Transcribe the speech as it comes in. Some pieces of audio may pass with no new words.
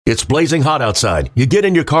It's blazing hot outside. You get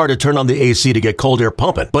in your car to turn on the AC to get cold air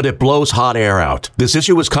pumping, but it blows hot air out. This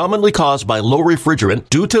issue is commonly caused by low refrigerant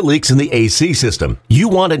due to leaks in the AC system. You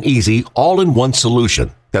want an easy, all-in-one solution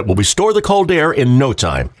that will restore the cold air in no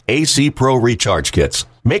time. AC Pro Recharge Kits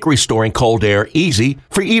make restoring cold air easy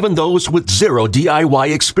for even those with zero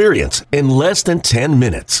DIY experience in less than 10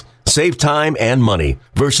 minutes. Save time and money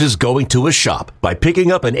versus going to a shop by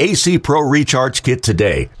picking up an AC Pro Recharge Kit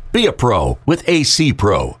today. Be a pro with AC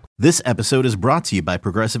Pro. This episode is brought to you by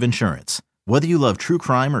Progressive Insurance. Whether you love true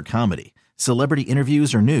crime or comedy, celebrity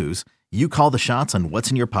interviews or news, you call the shots on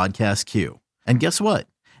what's in your podcast queue. And guess what?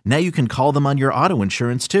 Now you can call them on your auto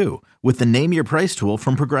insurance too with the Name Your Price tool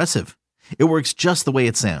from Progressive. It works just the way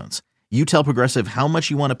it sounds. You tell Progressive how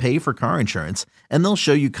much you want to pay for car insurance, and they'll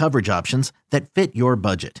show you coverage options that fit your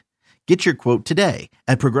budget. Get your quote today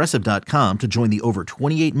at Progressive.com to join the over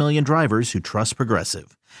 28 million drivers who trust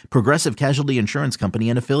Progressive. Progressive Casualty Insurance Company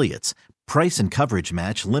and Affiliates. Price and coverage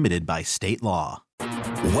match limited by state law.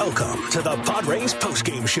 Welcome to the Padres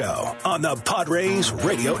Postgame Show on the Padres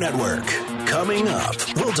Radio Network. Coming up,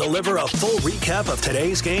 we'll deliver a full recap of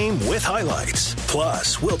today's game with highlights.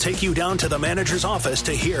 Plus, we'll take you down to the manager's office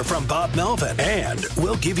to hear from Bob Melvin. And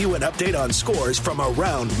we'll give you an update on scores from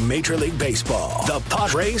around Major League Baseball. The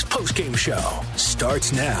Padres Postgame Show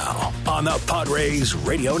starts now on the Padres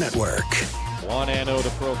Radio Network. 1-0 to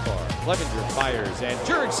Profar. Clevenger fires, and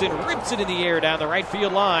Jurickson rips it in the air down the right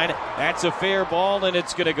field line. That's a fair ball, and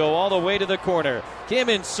it's going to go all the way to the corner. Kim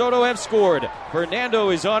and Soto have scored. Fernando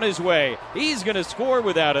is on his way. He's going to score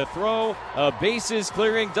without a throw. A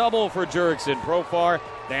bases-clearing double for Jurickson. Profar,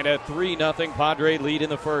 and a 3-0 Padre lead in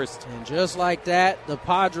the first. And just like that, the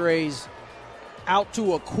Padres out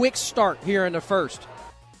to a quick start here in the first.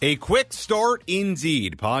 A quick start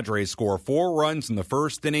indeed. Padres score 4 runs in the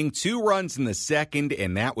first inning, 2 runs in the second,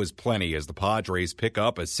 and that was plenty as the Padres pick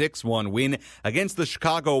up a 6-1 win against the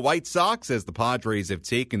Chicago White Sox as the Padres have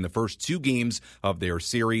taken the first 2 games of their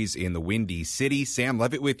series in the Windy City. Sam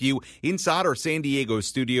Levitt with you inside our San Diego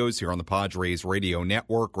studios here on the Padres Radio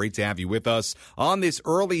Network. Great to have you with us on this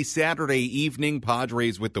early Saturday evening.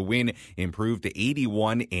 Padres with the win improved to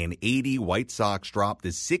 81-80. White Sox dropped to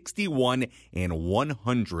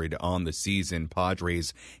 61-100. On the season.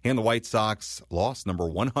 Padres and the White Sox lost number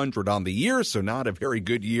 100 on the year, so not a very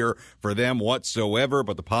good year for them whatsoever,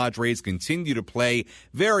 but the Padres continue to play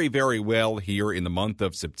very, very well here in the month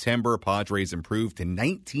of September. Padres improved to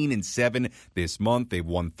 19-7 this month. They've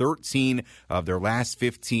won 13 of their last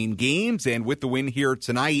 15 games, and with the win here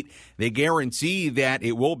tonight, they guarantee that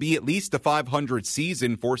it will be at least a 500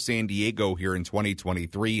 season for San Diego here in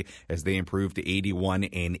 2023 as they improve to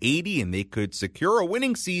 81-80, and they could secure a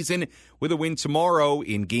winning season with a win tomorrow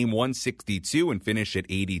in game 162 and finish at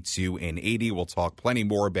 82-80. We'll talk plenty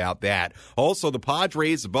more about that. Also, the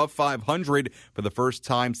Padres above 500 for the first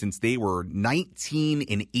time since they were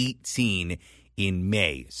 19-18 in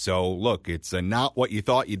May. So, look, it's not what you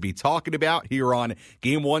thought you'd be talking about here on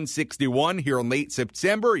game 161 here in late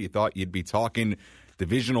September. You thought you'd be talking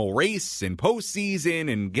divisional race and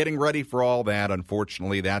postseason and getting ready for all that.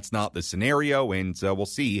 Unfortunately, that's not the scenario, and we'll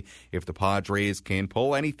see if the Padres can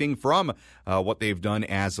pull anything from what they've done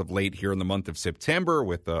as of late here in the month of September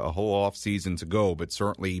with a whole offseason to go, but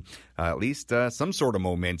certainly at least some sort of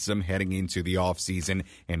momentum heading into the offseason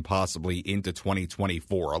and possibly into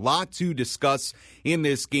 2024. A lot to discuss in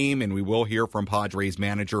this game, and we will hear from Padres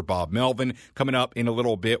manager Bob Melvin coming up in a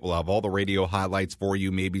little bit. We'll have all the radio highlights for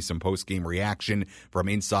you, maybe some post-game reaction from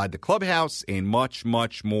inside the clubhouse, and much,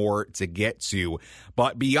 much more to get to.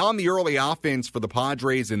 But beyond the early offense for the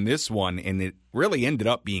Padres in this one, and it really ended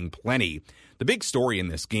up being plenty, the big story in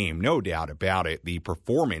this game, no doubt about it, the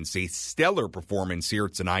performance, a stellar performance here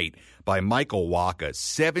tonight by Michael Wacha.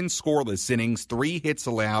 7 scoreless innings, 3 hits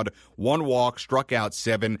allowed, 1 walk, struck out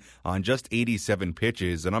 7 on just 87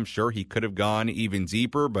 pitches, and I'm sure he could have gone even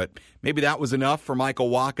deeper, but maybe that was enough for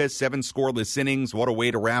Michael Wacha. 7 scoreless innings, what a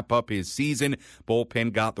way to wrap up his season.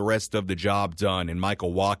 Bullpen got the rest of the job done, and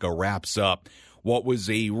Michael Wacha wraps up what was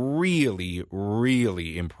a really,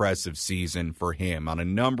 really impressive season for him on a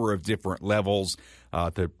number of different levels.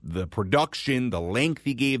 The production, the length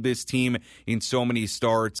he gave this team in so many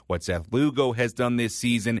starts, what Seth Lugo has done this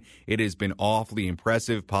season, it has been awfully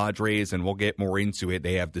impressive. Padres, and we'll get more into it,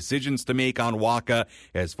 they have decisions to make on Wacha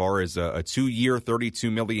as far as a 2-year,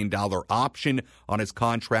 $32 million option on his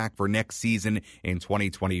contract for next season in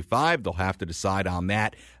 2025. They'll have to decide on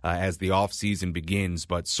that as the offseason begins,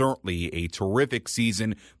 but certainly a terrific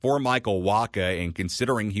season for Michael Wacha, and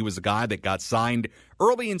considering he was a guy that got signed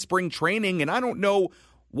early in spring training, and I don't know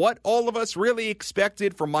what all of us really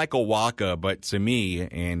expected from Michael Wacha, but to me,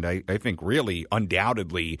 and I think really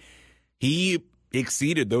undoubtedly, he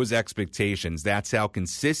exceeded those expectations. That's how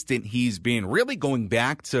consistent he's been, really going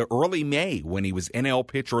back to early May when he was NL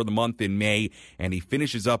Pitcher of the Month in May, and he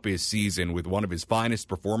finishes up his season with one of his finest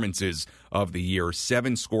performances of the year.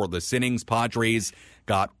 7 scoreless innings. Padres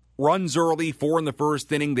got runs early, 4 in the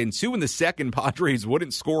first inning, then 2 in the second. Padres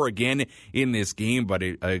wouldn't score again in this game, but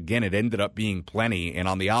it ended up being plenty. And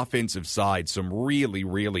on the offensive side, some really,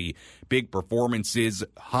 really big performances.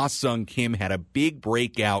 Ha-Sung Kim had a big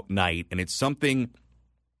breakout night, and it's something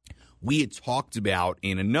we had talked about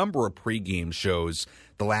in a number of pregame shows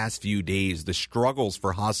the last few days, the struggles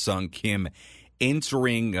for Ha-Sung Kim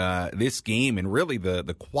entering this game and really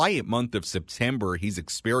the quiet month of September he's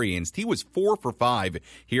experienced. He was 4 for 5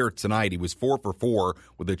 here tonight. He was 4 for 4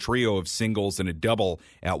 with a trio of singles and a double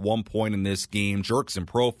at one point in this game. Jerks and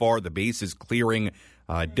Profar, the bases clearing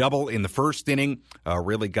double in the first inning,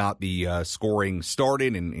 really got the scoring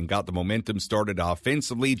started and got the momentum started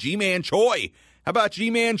offensively. Ji-Man Choi. How about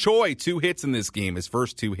Ji-Man Choi? 2 hits in this game. His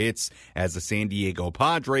first 2 hits as the San Diego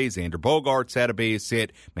Padres. Xander Bogaerts had a base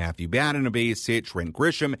hit. Matthew Batten a base hit. Trent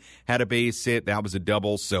Grisham had a base hit. That was a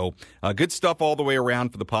double. So good stuff all the way around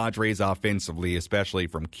for the Padres offensively, especially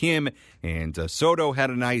from Kim. And Soto had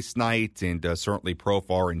a nice night, and certainly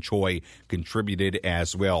Profar and Choi contributed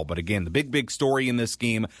as well. But again, the big story in this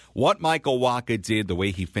game, what Michael Wacha did, the way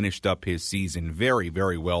he finished up his season, very,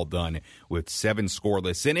 very well done with 7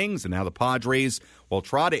 scoreless innings. And now the Padres will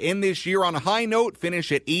try to end this year on a high note, finish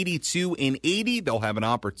at 82-80. They'll have an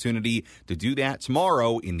opportunity to do that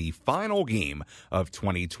tomorrow in the final game of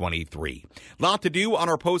 2023. Lot to do on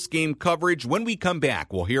our post-game coverage. When we come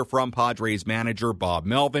back, we'll hear from Padres manager Bob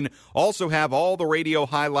Melvin. Also have all the radio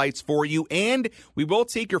highlights for you, and we will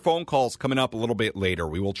take your phone calls coming up a little bit later.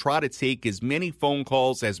 We will try to take as many phone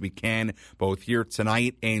calls as we can, both here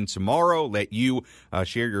tonight and tomorrow. Let you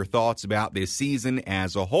share your thoughts about this season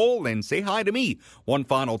as a whole, and say hi to me one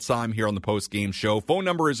final time here on the post-game show. Phone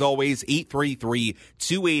number is always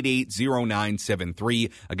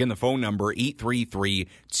 833-288-0973. Again, the phone number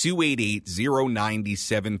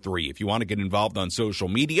 833-288-0973. If you want to get involved on social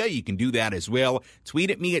media, you can do that as well.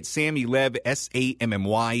 Tweet at me at SammyLev, SammyLev.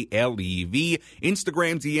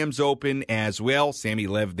 Instagram DM's open as well. Sammy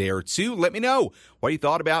Lev there too. Let me know what you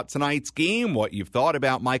thought about tonight's game, what you've thought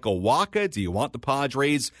about Michael Wacha. Do you want the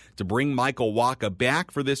Padres to bring Michael Wacha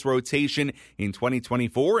back for this rotation in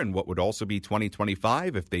 2024, and what would also be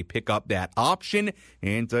 2025 if they pick up that option?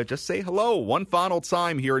 And just say hello one final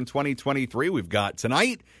time here in 2023. We've got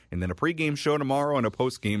tonight, and then a pregame show tomorrow and a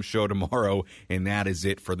postgame show tomorrow, and that is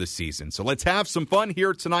it for the season. So let's have some fun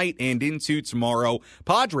here tonight and into tomorrow.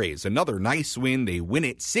 Padres, another nice win. They win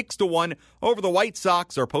it 6-1 over the White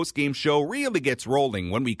Sox. Our postgame show really gets rolling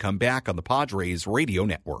when we come back on the Padres Radio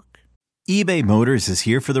Network. eBay Motors is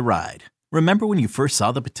here for the ride. Remember when you first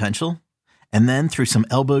saw the potential? And then through some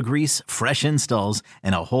elbow grease, fresh installs,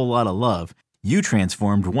 and a whole lot of love, you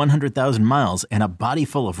transformed 100,000 miles and a body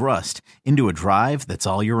full of rust into a drive that's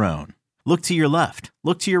all your own. Look to your left.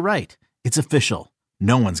 Look to your right. It's official.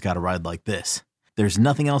 No one's got a ride like this. There's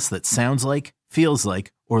nothing else that sounds like, feels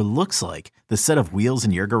like, or looks like the set of wheels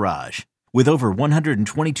in your garage. With over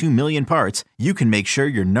 122 million parts, you can make sure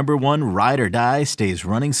your number one ride or die stays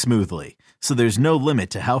running smoothly, so there's no limit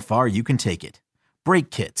to how far you can take it.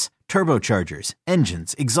 Brake kits, turbochargers,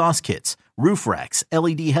 engines, exhaust kits, roof racks,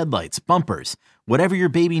 LED headlights, bumpers, whatever your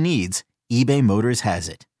baby needs, eBay Motors has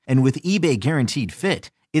it. And with eBay Guaranteed Fit,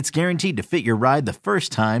 it's guaranteed to fit your ride the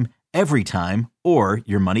first time, every time, or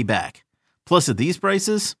your money back. Plus at these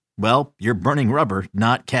prices, well, you're burning rubber,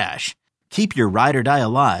 not cash. Keep your ride or die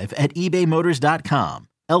alive at ebaymotors.com.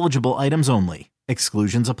 Eligible items only.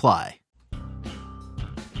 Exclusions apply.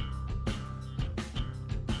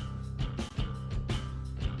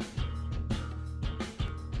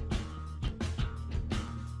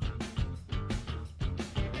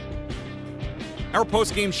 Our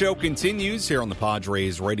postgame show continues here on the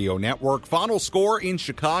Padres Radio Network. Final score in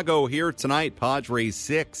Chicago here tonight, Padres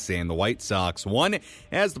 6 and the White Sox 1.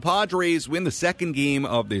 As the Padres win the second game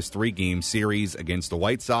of this 3-game series against the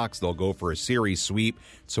White Sox, they'll go for a series sweep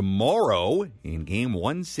tomorrow in game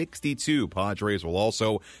 162. Padres will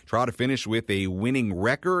also try to finish with a winning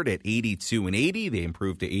record at 82-80. They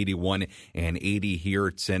improved to 81-80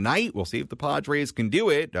 here tonight. We'll see if the Padres can do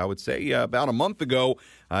it. I would say about a month ago,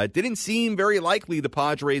 it didn't seem very likely the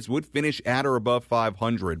Padres would finish at or above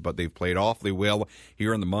 500, but they've played awfully well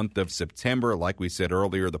here in the month of September. Like we said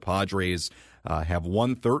earlier, the Padres have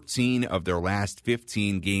won 13 of their last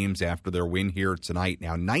 15 games after their win here tonight.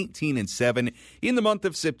 Now 19-7 in the month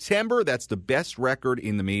of September. That's the best record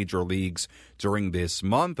in the major leagues during this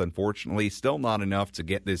month. Unfortunately, still not enough to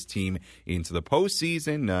get this team into the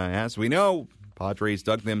postseason. As we know, Padres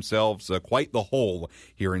dug themselves quite the hole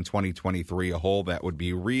here in 2023, a hole that would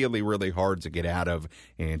be really, really hard to get out of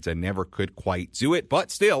and never could quite do it, but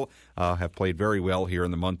still have played very well here in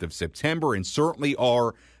the month of September and certainly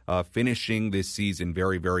are finishing this season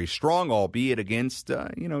very, very strong, albeit against,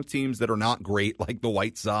 teams that are not great like the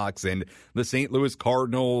White Sox and the St. Louis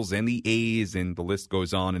Cardinals and the A's, and the list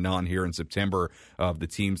goes on and on here in September of the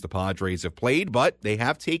teams the Padres have played, but they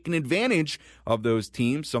have taken advantage of those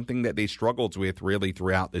teams, something that they struggled with really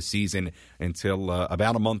throughout the season until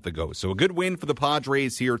about a month ago. So a good win for the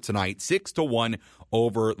Padres here tonight, 6-1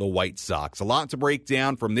 over the White Sox. A lot to break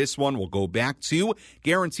down from this one. We'll go back to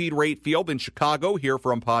Guaranteed Rate Field in Chicago, hear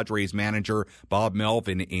from Padres manager Bob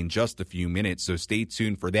Melvin in just a few minutes, so stay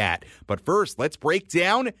tuned for that. But first, let's break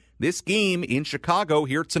down this game in Chicago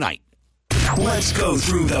here tonight. Let's go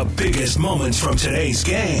through the biggest moments from today's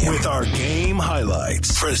game with our game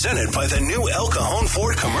highlights. Presented by the new El Cajon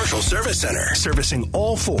Ford Commercial Service Center, servicing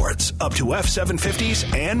all Fords up to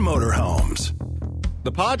F-750s and motorhomes.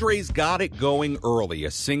 The Padres got it going early.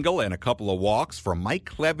 A single and a couple of walks from Mike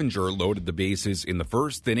Clevenger loaded the bases in the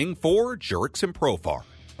first inning for Jurickson Profar.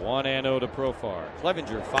 1-0 to Profar.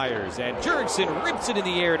 Clevenger fires, and Jurickson rips it in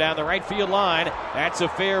the air down the right field line. That's a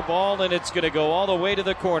fair ball, and it's going to go all the way to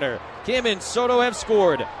the corner. Kim and Soto have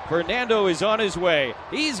scored. Fernando is on his way.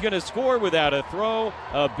 He's going to score without a throw.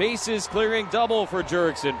 A bases-clearing double for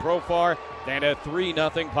Jurickson Profar, and a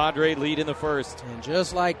 3-0 Padre lead in the first. And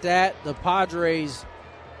just like that, the Padres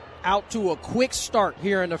out to a quick start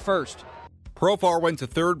here in the first. Profar went to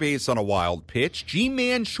third base on a wild pitch.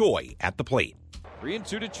 G-Man Choi at the plate. 3-2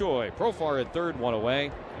 to Choi. Profar at third, one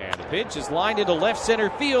away. And the pitch is lined into left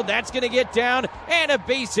center field. That's going to get down. And a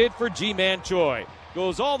base hit for G-Man Choi.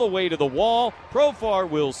 Goes all the way to the wall. Profar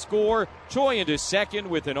will score. Choi into second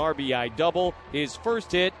with an RBI double. His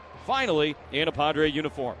first hit, finally, in a Padre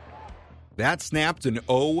uniform. That snapped an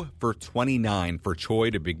 0 for 29 for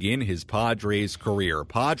Choi to begin his Padres career.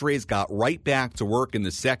 Padres got right back to work in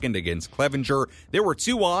the second against Clevenger. There were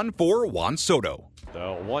 2 on for Juan Soto. The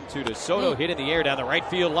 1-2 to Soto, hit in the air down the right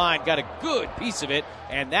field line. Got a good piece of it,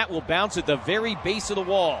 and that will bounce at the very base of the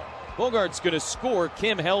wall. Bogart's going to score.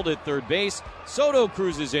 Kim held at third base. Soto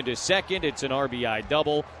cruises into second. It's an RBI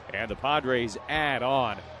double, and the Padres add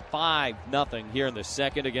on 5-0 here in the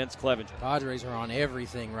second against Clevenger. Padres are on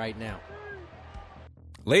everything right now.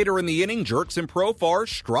 Later in the inning, Jurickson Profar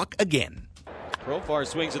struck again. Profar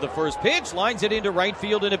swings at the first pitch, lines it into right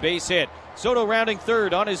field and a base hit. Soto rounding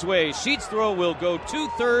third on his way. Sheets throw will go to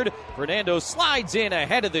third. Fernando slides in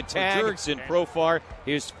ahead of the tag. Jurickson Profar,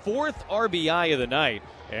 his fourth RBI of the night.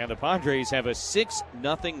 And the Padres have a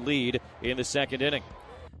 6-0 lead in the second inning.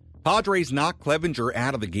 Padres knocked Clevenger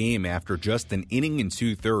out of the game after just an inning and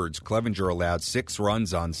 2/3. Clevenger allowed 6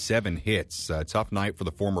 runs on 7 hits. A tough night for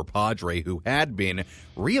the former Padre, who had been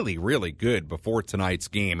really, really good before tonight's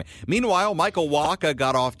game. Meanwhile, Michael Wacha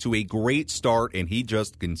got off to a great start, and he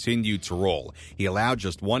just continued to roll. He allowed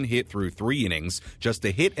just 1 hit through 3 innings, just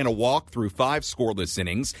a hit and a walk through 5 scoreless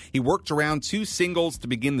innings. He worked around 2 singles to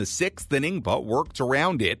begin the 6th inning, but worked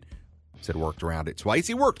around it twice.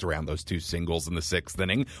 He worked around those 2 singles in the 6th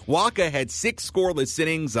inning. Wacha had 6 scoreless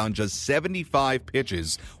innings on just 75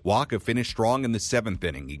 pitches. Wacha finished strong in the 7th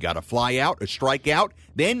inning. He got a fly out, a strikeout,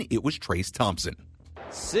 then it was Trace Thompson.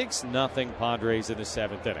 6-0 Padres in the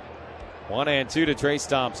 7th inning. 1-2 to Trace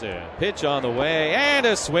Thompson. Pitch on the way, and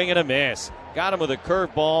a swing and a miss. Got him with a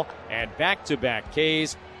curveball and back-to-back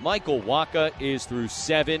Ks. Michael Wacha is through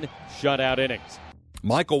 7 shutout innings.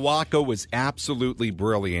 Michael Wacha was absolutely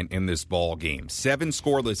brilliant in this ball game. 7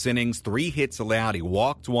 scoreless innings, 3 hits allowed. He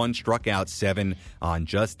walked 1, struck out 7 on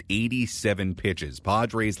just 87 pitches.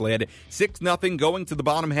 Padres led 6-0 going to the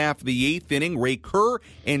bottom half of the 8th inning. Ray Kerr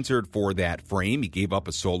entered for that frame. He gave up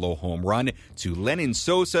a solo home run to Lenyn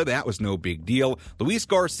Sosa. That was no big deal. Luis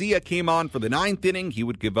Garcia came on for the 9th inning. He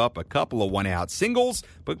would give up a couple of 1-out singles,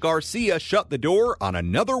 but Garcia shut the door on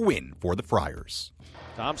another win for the Friars.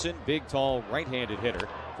 Thompson, big, tall, right-handed hitter.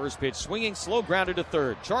 First pitch swinging, slow grounded to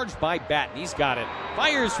third. Charged by Batten. He's got it.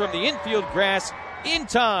 Fires from the infield grass in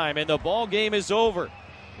time, and the ball game is over.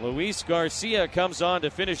 Luis Garcia comes on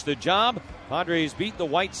to finish the job. Padres beat the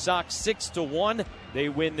White Sox 6-1. They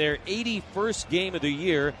win their 81st game of the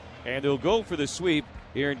year, and they'll go for the sweep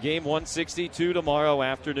here in Game 162 tomorrow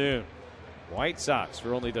afternoon. White Sox,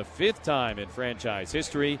 for only the 5th time in franchise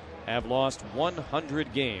history, have lost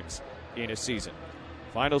 100 games in a season.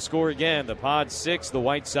 Final score again, the Pods 6, the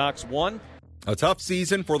White Sox 1. A tough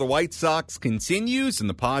season for the White Sox continues, and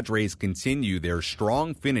the Padres continue their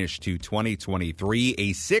strong finish to 2023.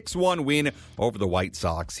 A 6-1 win over the White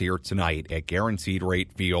Sox here tonight at Guaranteed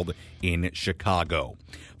Rate Field in Chicago.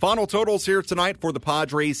 Final totals here tonight for the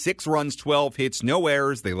Padres: 6 runs, 12 hits, no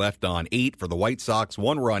errors. They left on 8. For the White Sox,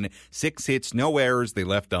 1 run, 6 hits, no errors. They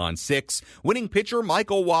left on 6. Winning pitcher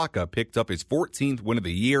Michael Wacha picked up his 14th win of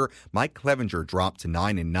the year. Mike Clevenger dropped to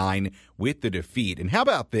 9-9 with the defeat. And how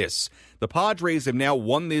about this? The Padres have now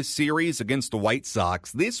won this series against the White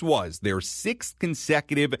Sox. This was their 6th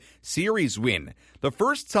consecutive series win. The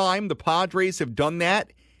first time the Padres have done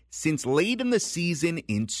that since late in the season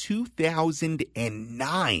in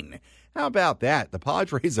 2009. How about that? The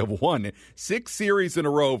Padres have won 6 series in a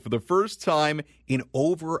row for the first time in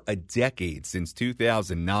over a decade since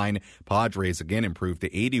 2009. Padres again improved to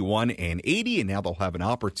 81-80, and now they'll have an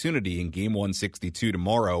opportunity in Game 162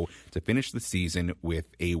 tomorrow to finish the season with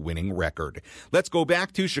a winning record. Let's go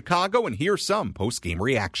back to Chicago and hear some post-game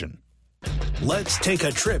reaction. Let's take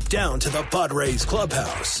a trip down to the Padres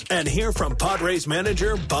clubhouse and hear from Padres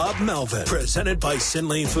manager Bob Melvin. Presented by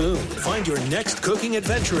Sinley Food. Find your next cooking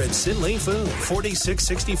adventure at Sinley Food,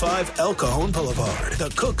 4665 El Cajon Boulevard,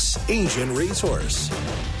 the cook's Asian resource.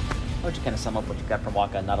 Why don't you kind of sum up what you got from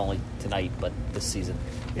Wacha, not only tonight, but this season?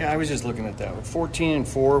 Yeah, I was just looking at that.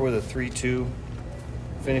 14-4 with a 3-2,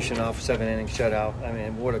 finishing off 7-inning shutout. I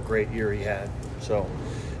mean, what a great year he had. So,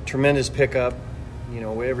 tremendous pickup. You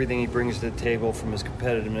know, everything he brings to the table, from his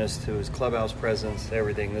competitiveness to his clubhouse presence,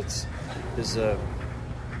 everything. Is a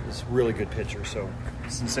really good pitcher. So,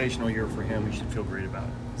 sensational year for him. You should feel great about it.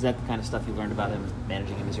 Is that the kind of stuff you learned about him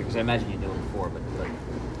managing him this year? Because I imagine you knew him before, but like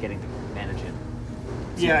getting to manage him.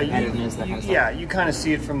 Yeah, you kind of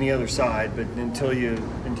see it from the other side, but until you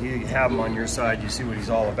have him on your side, you see what he's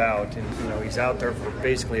all about. And you know, he's out there for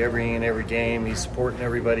basically every inning, every game. He's supporting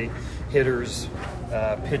everybody, hitters,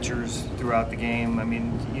 pitchers throughout the game. I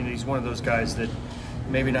mean, you know, he's one of those guys that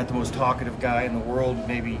maybe not the most talkative guy in the world,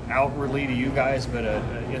 maybe outwardly to you guys, but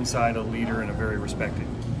inside a leader and a very respected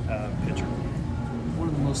pitcher. One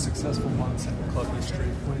of the most successful months in club history.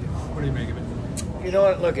 What do you make of it? You know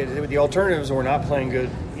what? Look, the alternatives were not playing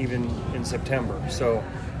good even in September, so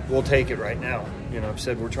we'll take it right now. You know, I've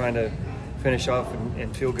said we're trying to finish off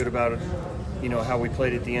and feel good about it. You know how we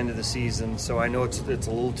played at the end of the season, so I know it's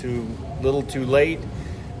a little too late,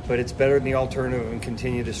 but it's better than the alternative and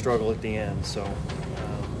continue to struggle at the end. So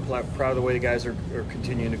proud of the way the guys are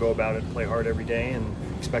continuing to go about it, play hard every day, and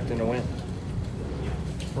expecting to win.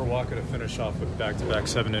 For Wacha to finish off with back-to-back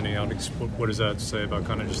 7-inning outings, what does that say about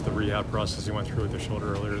kind of just the rehab process he went through with the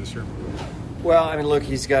shoulder earlier this year? Well, I mean, look,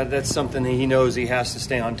 that's something that he knows he has to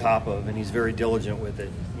stay on top of, and he's very diligent with it.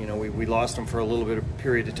 You know, we lost him for a little bit of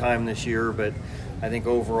period of time this year, but I think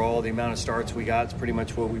overall the amount of starts we got is pretty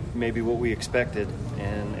much what we expected,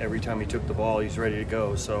 and every time he took the ball, he's ready to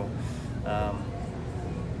go. So,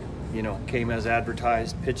 you know, came as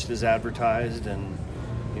advertised, pitched as advertised, and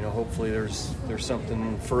you know, hopefully there's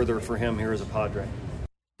something further for him here as a Padre.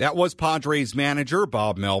 That was Padres manager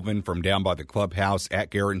Bob Melvin from down by the clubhouse at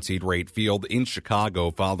Guaranteed Rate Field in Chicago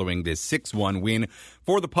following this 6-1 win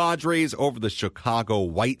for the Padres over the Chicago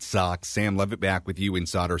White Sox. Sam Levitt back with you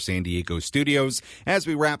inside our San Diego studios as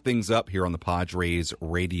we wrap things up here on the Padres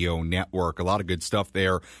Radio Network. A lot of good stuff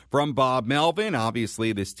there from Bob Melvin.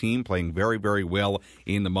 Obviously, this team playing very, very well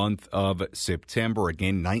in the month of September.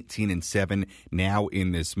 Again, 19-7 now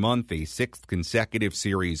in this month. A 6th consecutive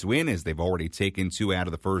series win as they've already taken 2 out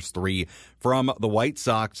of the first 3 from the White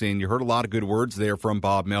Sox. And you heard a lot of good words there from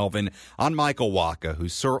Bob Melvin on Michael Wacha, who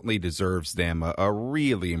certainly deserves them. A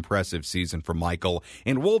really impressive season for Michael.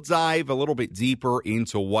 And we'll dive a little bit deeper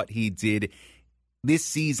into what he did this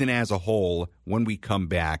season as a whole when we come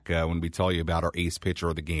back, when we tell you about our ace pitcher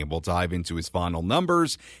of the game. We'll dive into his final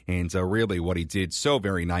numbers and really what he did so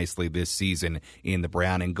very nicely this season in the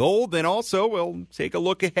brown and gold. Then also we'll take a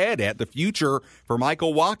look ahead at the future for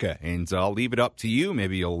Michael Wacha, and I'll leave it up to you.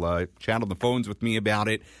 Maybe you'll chat on the phones with me about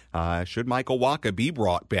it. Should Michael Wacha be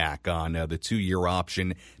brought back on the 2-year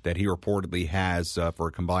option that he reportedly has for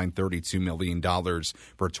a combined $32 million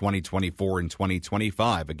for 2024 and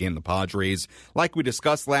 2025? Again, the Padres, like we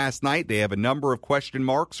discussed last night, they have a number of question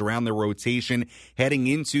marks around their rotation heading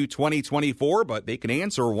into 2024, but they can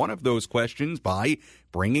answer one of those questions by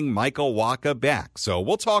bringing Michael Wacha back. So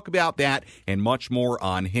we'll talk about that and much more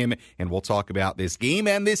on him, and we'll talk about this game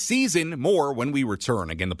and this season more when we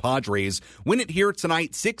return. Again, the Padres win it here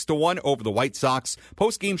tonight, 6-1 over the White Sox.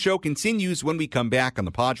 Post-game show continues when we come back on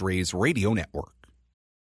the Padres Radio Network.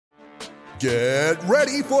 Get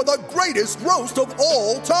ready for the greatest roast of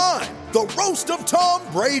all time, the Roast of Tom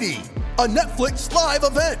Brady, a Netflix live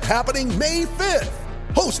event happening May 5th.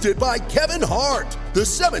 Hosted by Kevin Hart, the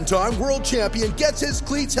 7-time world champion gets his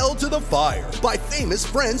cleats held to the fire by famous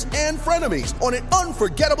friends and frenemies on an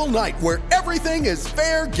unforgettable night where everything is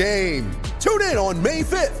fair game. Tune in on May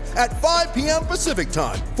 5th at 5 p.m. Pacific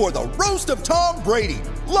time for the Roast of Tom Brady,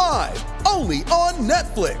 live only on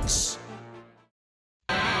Netflix.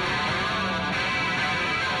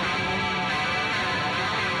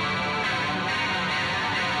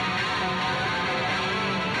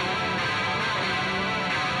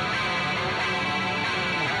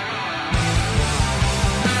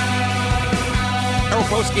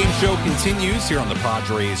 Postgame show continues here on the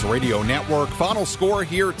Padres Radio Network. Final score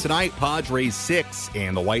here tonight, Padres 6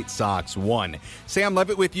 and the White Sox 1. Sam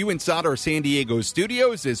Levitt with you inside our San Diego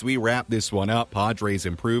studios as we wrap this one up. Padres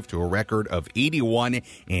improved to a record of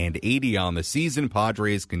 81-80 on the season.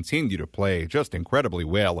 Padres continue to play just incredibly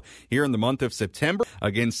well here in the month of September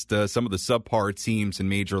against some of the subpar teams in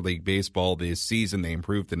Major League Baseball this season. They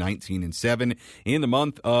improved to 19-7 in the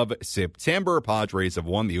month of September. Padres have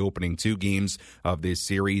won the opening 2 games of this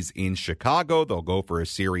series in Chicago. They'll go for a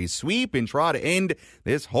series sweep and try to end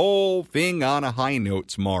this whole thing on a high note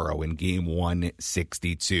tomorrow in Game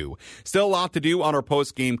 162. Still a lot to do on our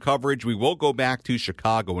post-game coverage. We will go back to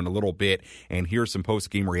Chicago in a little bit and hear some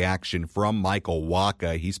post-game reaction from Michael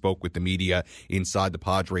Wacha. He spoke with the media inside the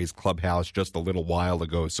Padres clubhouse just a little while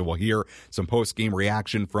ago, so we'll hear some post-game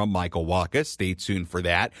reaction from Michael Wacha. Stay tuned for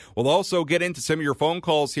that. We'll also get into some of your phone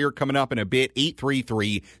calls here coming up in a bit.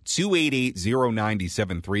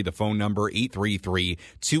 833-288-0973, the phone number,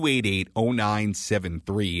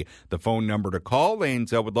 833-288-0973, the phone number to call, and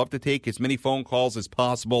would love to take as many phone calls as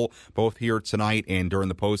possible, both here tonight and during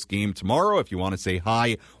the post-game tomorrow, if you want to say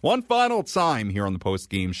hi one final time here on the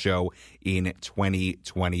post-game show in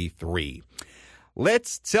 2023.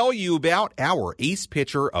 Let's tell you about our ace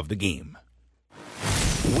pitcher of the game.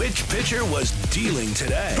 Which pitcher was dealing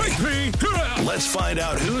today? Let's find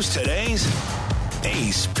out who's today's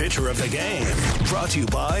Ace Pitcher of the Game. Brought to you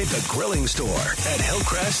by The Grilling Store at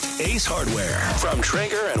Hillcrest Ace Hardware. From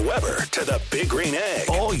Traeger and Weber to the Big Green Egg,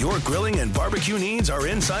 all your grilling and barbecue needs are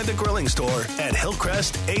inside The Grilling Store at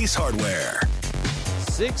Hillcrest Ace Hardware.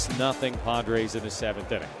 6-0 Padres in the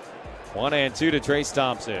 7th inning. 1-2 to Trace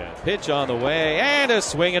Thompson. Pitch on the way and a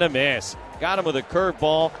swing and a miss. Got him with a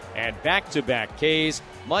curveball and back-to-back Ks.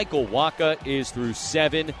 Michael Wacha is through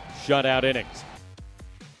 7 shutout innings.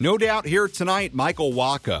 No doubt here tonight, Michael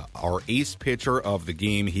Wacha, our ace pitcher of the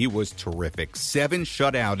game. He was terrific. 7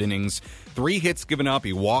 shutout innings, 3 hits given up.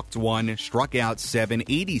 He walked 1, struck out 7,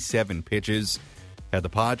 87 pitches. Had the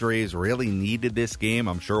Padres really needed this game,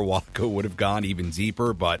 I'm sure Wacha would have gone even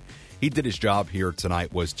deeper, but he did his job here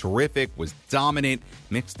tonight, was terrific, was dominant,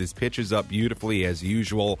 mixed his pitches up beautifully as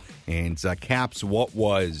usual, and caps what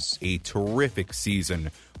was a terrific season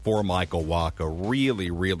for Michael Wacha. Really,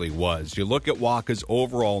 really was. You look at Wacha's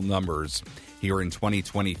overall numbers here in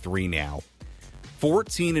 2023 now.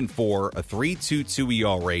 14-4, a 3.22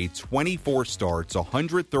 ERA, 24 starts,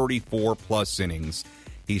 134-plus innings.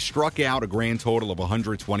 He struck out a grand total of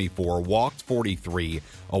 124, walked 43,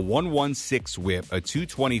 a 1.16 whip, a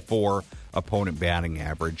 2.24 opponent batting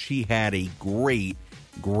average. He had a great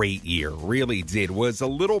year. Really did. Was a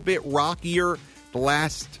little bit rockier the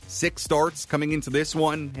last 6 starts coming into this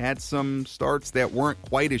one. Had some starts that weren't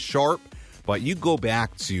quite as sharp, but you go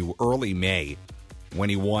back to early May when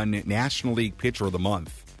he won National League Pitcher of the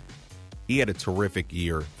Month. He had a terrific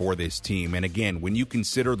year for this team. And again, when you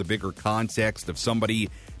consider the bigger context of somebody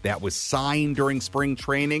that was signed during spring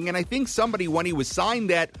training, and I think somebody when he was signed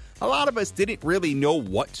that a lot of us didn't really know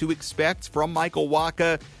what to expect from Michael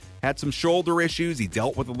Wacha. Had some shoulder issues. He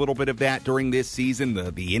dealt with a little bit of that during this season.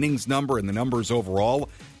 The innings number and the numbers overall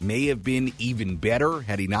may have been even better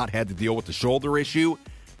had he not had to deal with the shoulder issue.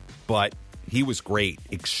 But he was great.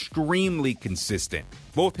 Extremely consistent.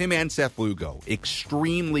 Both him and Seth Lugo,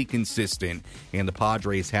 extremely consistent, and the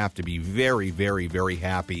Padres have to be very, very, very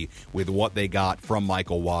happy with what they got from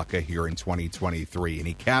Michael Wacha here in 2023. And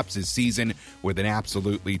he caps his season with an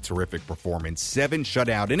absolutely terrific performance. 7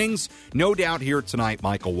 shutout innings. No doubt here tonight,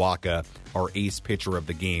 Michael Wacha, our ace pitcher of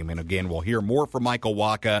the game. And again, we'll hear more from Michael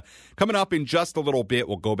Wacha. Coming up in just a little bit,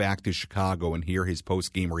 we'll go back to Chicago and hear his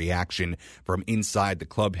post-game reaction from inside the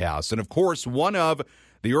clubhouse. And of course, one of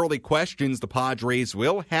the early questions the Padres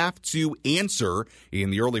will have to answer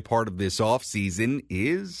in the early part of this offseason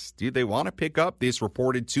is, do they want to pick up this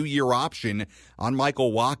reported 2-year option on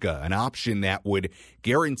Michael Wacha, an option that would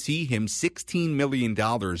guarantee him $16 million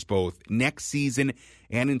both next season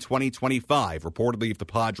and in 2025. Reportedly, if the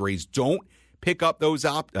Padres don't pick up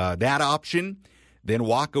that option, then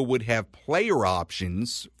Wacha would have player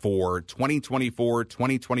options for 2024,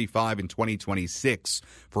 2025, and 2026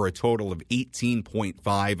 for a total of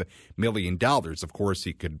 $18.5 million. Of course,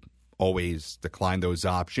 he could always decline those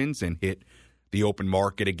options and hit the open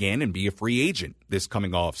market again and be a free agent this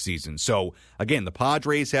coming off season. So, again, the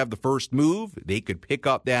Padres have the first move. They could pick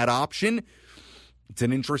up that option. It's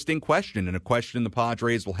an interesting question, and a question the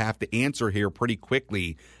Padres will have to answer here pretty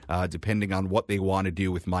quickly, depending on what they want to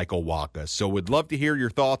do with Michael Wacha. So would love to hear your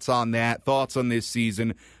thoughts on that, thoughts on this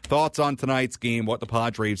season, thoughts on tonight's game, what the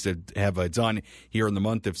Padres have done here in the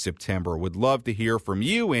month of September. Would love to hear from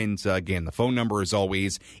you, and again, the phone number is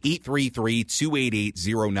always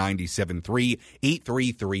 833-288-0973,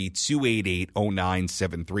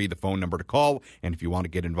 833-288-0973, the phone number to call. And if you want to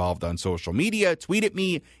get involved on social media, tweet at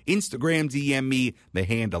me, Instagram, DM me. The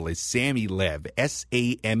handle is Sammy Lev,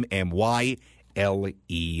 SAMMYLEV.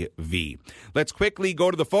 Let's quickly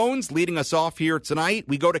go to the phones. Leading us off here tonight,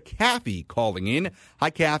 we go to Kathy calling in.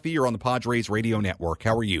 Hi, Kathy. You're on the Padres Radio Network.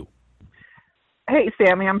 How are you? Hey,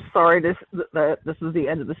 Sammy. I'm sorry this is the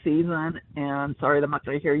end of the season, and sorry that I'm not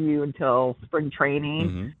going to hear you until spring training.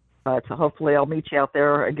 Mm-hmm. But hopefully I'll meet you out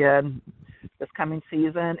there again this coming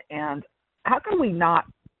season. And how can we not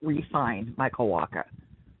re-sign Michael Wacha?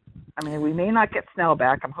 I mean, we may not get Snell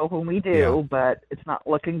back. I'm hoping we do, but it's not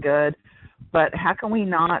looking good. But how can we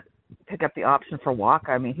not pick up the option for Wacha?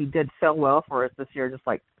 I mean, he did so well for us this year, just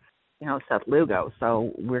like, Seth Lugo.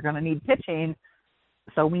 So we're going to need pitching,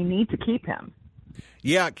 so we need to keep him.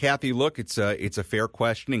 Yeah, Kathy, look, it's a fair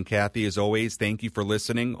question. And Kathy, as always, thank you for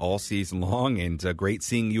listening all season long, and great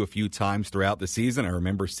seeing you a few times throughout the season. I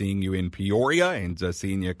remember seeing you in Peoria and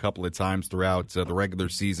seeing you a couple of times throughout the regular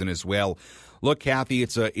season as well. Look, Kathy,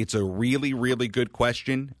 it's a really, really good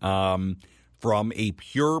question. From a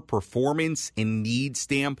pure performance and need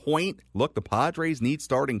standpoint, look, the Padres need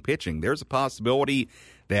starting pitching. There's a possibility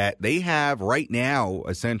that they have right now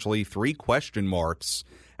essentially 3 question marks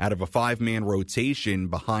out of a 5-man rotation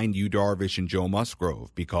behind Yu Darvish and Joe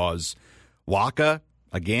Musgrove, because Wacha,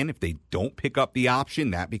 again, if they don't pick up the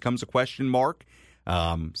option, that becomes a question mark.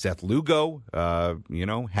 Seth Lugo,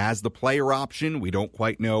 has the player option. We don't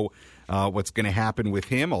quite know what's going to happen with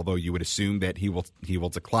him, although you would assume that he will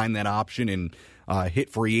decline that option and hit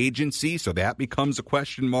free agency, so that becomes a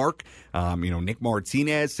question mark. Nick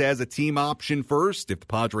Martinez has a team option first. If the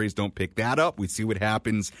Padres don't pick that up, we see what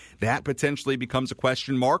happens. That potentially becomes a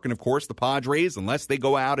question mark. And, of course, the Padres, unless they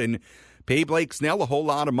go out and pay Blake Snell a whole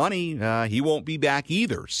lot of money, he won't be back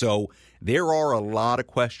either. So there are a lot of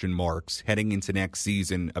question marks heading into next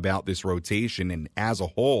season about this rotation, and as a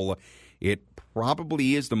whole, it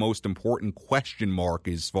probably is the most important question mark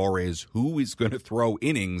as far as who is going to throw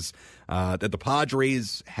innings that the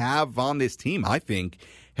Padres have on this team, I think,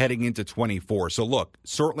 heading into 24. So look,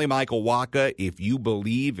 certainly Michael Wacha, if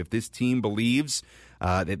this team believes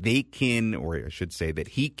that they can, or I should say that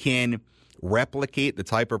he can replicate the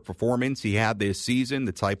type of performance he had this season,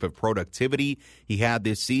 the type of productivity he had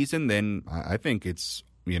this season, then I think it's,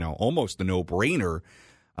 almost a no-brainer.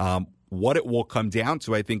 What it will come down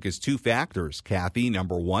to, I think, is 2 factors, Kathy.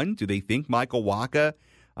 Number one, do they think Michael Wacha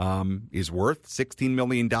is worth $16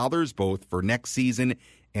 million both for next season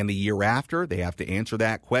and the year after? They have to answer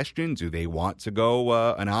that question. Do they want to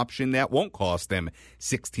go an option that won't cost them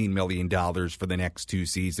 $16 million for the next 2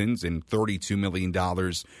 seasons and $32 million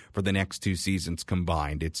for the next 2 seasons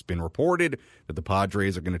combined? It's been reported that the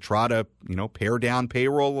Padres are going to try to, pare down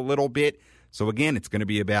payroll a little bit. So, again, it's going to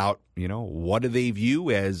be about, what do they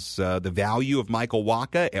view as the value of Michael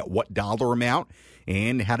Wacha, at what dollar amount,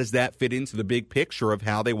 and how does that fit into the big picture of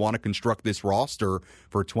how they want to construct this roster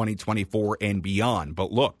for 2024 and beyond.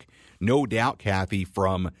 But, look, no doubt, Kathy,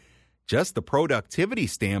 from just the productivity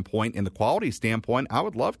standpoint and the quality standpoint, I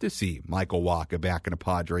would love to see Michael Wacha back in a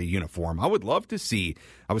Padre uniform. I would love to see,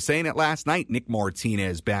 I was saying it last night, Nick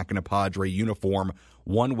Martinez back in a Padre uniform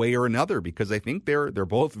one way or another, because I think they're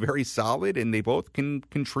both very solid and they both can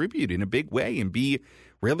contribute in a big way and be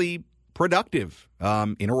really productive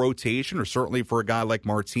in a rotation, or certainly for a guy like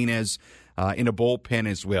Martinez in a bullpen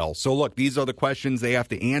as well. So, look, these are the questions they have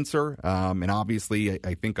to answer. And obviously,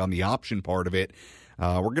 I think on the option part of it,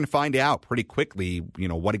 we're going to find out pretty quickly,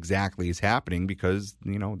 what exactly is happening because,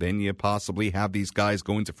 then you possibly have these guys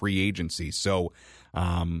go into free agency. So,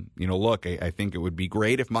 look, I think it would be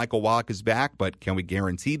great if Michael Wacha is back, but can we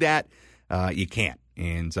guarantee that? You can't.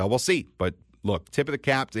 And we'll see. But look, tip of the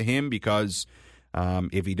cap to him because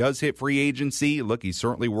if he does hit free agency, look, he's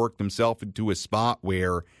certainly worked himself into a spot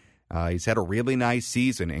where he's had a really nice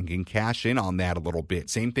season and can cash in on that a little bit.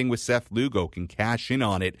 Same thing with Seth Lugo, can cash in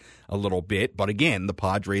on it a little bit. But again, the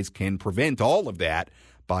Padres can prevent all of that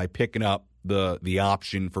by picking up the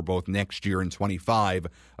option for both next year and 25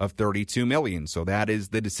 of $32 million. So that is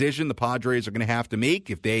the decision the Padres are going to have to make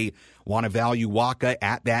if they want to value Wacha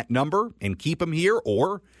at that number and keep him here,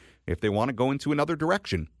 or if they want to go into another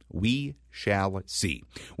direction. We shall see.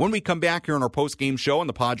 When we come back here on our post-game show on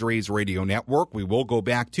the Padres Radio Network, we will go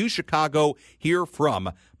back to Chicago, hear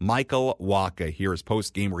from Michael Wacha. Here is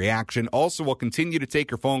post-game reaction. Also, we'll continue to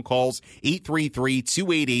take your phone calls,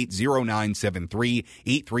 833-288-0973,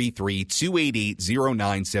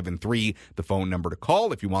 833-288-0973, the phone number to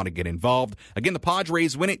call if you want to get involved. Again, the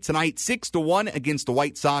Padres win it tonight 6-1 against the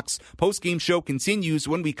White Sox. Post-game show continues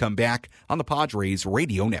when we come back on the Padres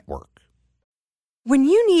Radio Network. When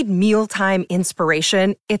you need mealtime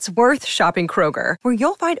inspiration, it's worth shopping Kroger, where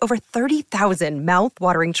you'll find over 30,000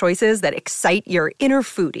 mouth-watering choices that excite your inner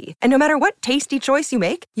foodie. And no matter what tasty choice you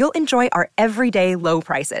make, you'll enjoy our everyday low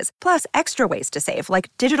prices, plus extra ways to save,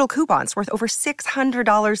 like digital coupons worth over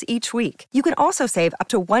 $600 each week. You can also save up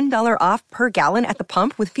to $1 off per gallon at the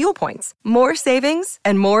pump with fuel points. More savings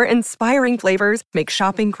and more inspiring flavors make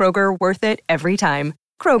shopping Kroger worth it every time.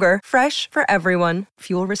 Kroger, fresh for everyone.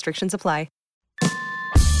 Fuel restrictions apply.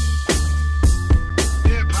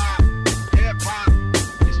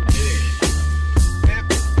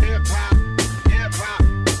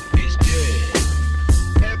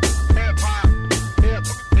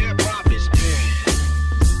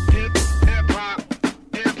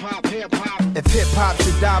 If hip-hop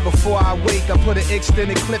should die before I wake, I put an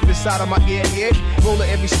extended clip inside of my ear, roll at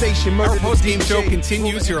every station. Our post-game show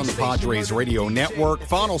continues here on the Padres Radio Network.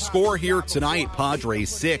 Final score here tonight, Padres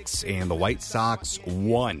 6 and the White Sox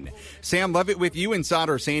 1. Sam Levitt with you inside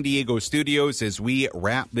our San Diego studios as we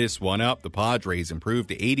wrap this one up. The Padres improved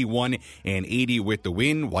to 81-80 with the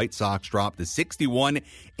win. White Sox dropped to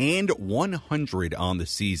 61-100 on the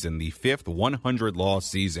season, the fifth 100-loss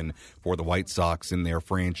season for the White Sox in their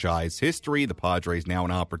franchise history. The Padres now an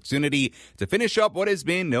opportunity to finish up what has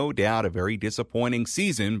been, no doubt, a very disappointing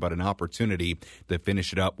season, but an opportunity to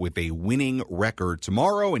finish it up with a winning record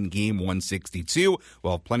tomorrow in Game 162.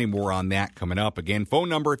 We'll have plenty more on that coming up. Again, phone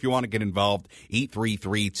number if you want to get involved,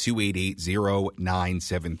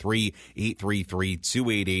 833-288-0973,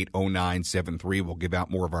 833-288-0973. We'll give out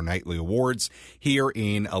more of our nightly awards here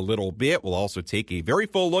in a little bit. We'll also take a very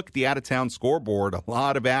full look at the out-of-town scoreboard. A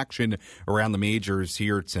lot of action around the majors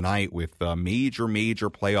here tonight with major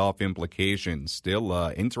playoff implications. Still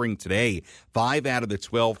entering today, 5 out of the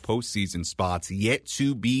 12 postseason spots yet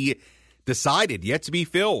to be decided, yet to be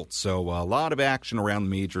filled. So a lot of action around the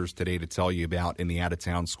majors today to tell you about in the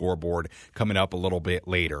out-of-town scoreboard coming up a little bit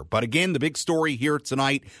later. But again, the big story here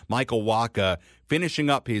tonight, Michael Wacha finishing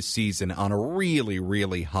up his season on a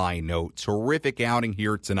really high note. Terrific outing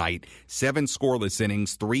here tonight. 7 scoreless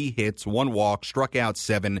innings, 3 hits, 1 walk, struck out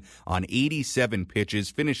 7 on 87 pitches.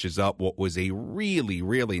 Finishes up what was a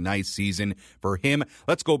really nice season for him.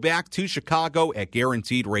 Let's go back to Chicago at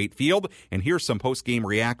Guaranteed Rate Field and here's some post-game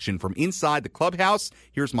reaction from inside the clubhouse.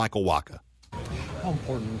 Here's Michael Wacha. How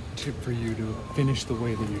important for you to finish the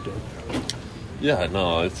way that you did? Yeah,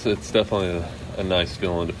 no, it's definitely a nice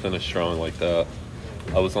feeling to finish strong like that.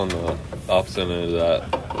 I was on the opposite end of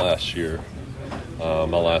that last year. My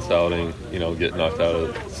last outing, getting knocked out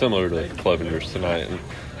of similar to Clevenger's tonight. And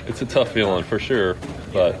it's a tough feeling for sure,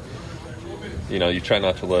 but, you try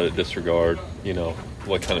not to let it disregard,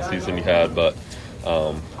 what kind of season you had. But,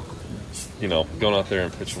 going out there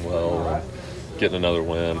and pitching well and getting another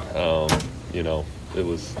win,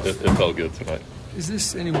 it felt good tonight. Is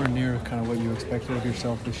this anywhere near kind of what you expected of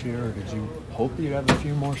yourself this year, or did you hope that you'd have a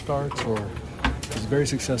few more starts, or it was very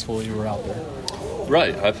successful that you were out there?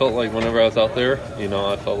 Right. I felt like whenever I was out there,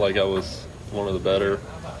 I felt like I was one of the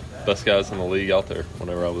best guys in the league out there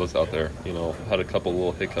whenever I was out there. Had a couple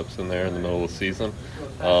little hiccups in there in the middle of the season,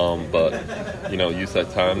 but, used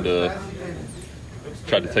that time to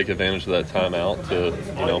try to take advantage of that time out to,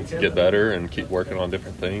 get better and keep working on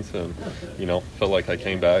different things. And, felt like I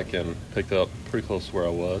came back and picked up pretty close to where I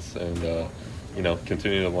was and,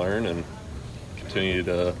 continue to learn and continue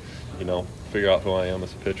to, figure out who I am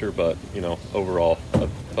as a pitcher. But, overall, I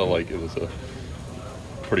felt like it was a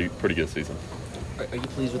pretty good season. Are you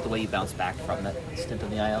pleased with the way you bounced back from that stint in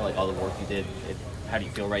the IL? Like all the work you did, how do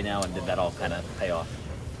you feel right now, and did that all kind of pay off?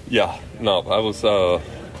 Yeah, no, I was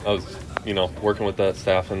working with that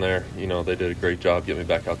staff in there. They did a great job getting me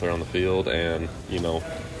back out there on the field, and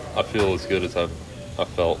I feel as good as I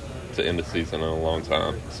felt to end the season in a long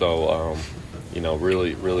time. So,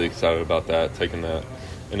 really, really excited about that, taking that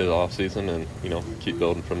into the off season, and keep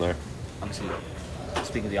building from there. Obviously,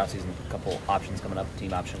 speaking of the offseason, a couple options coming up,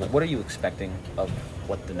 team option. What are you expecting of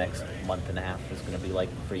what the next month and a half is going to be like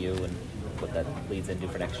for you, and what that leads into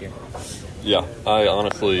for next year? Yeah, I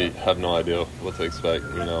honestly have no idea what to expect.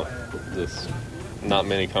 Just not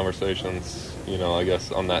many conversations, I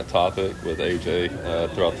guess, on that topic with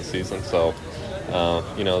AJ throughout the season. So,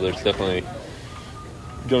 there's definitely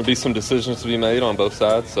going to be some decisions to be made on both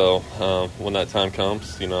sides. So when that time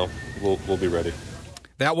comes, we'll be ready.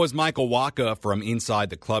 That was Michael Wacha from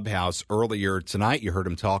inside the clubhouse earlier tonight. You heard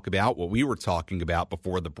him talk about what we were talking about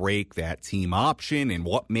before the break, that team option and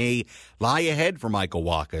what may lie ahead for Michael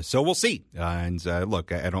Wacha. So we'll see.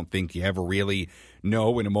 Look, I don't think you ever really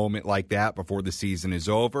know in a moment like that before the season is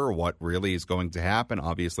over what really is going to happen.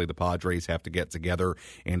 Obviously, the Padres have to get together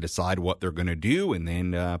and decide what they're going to do, and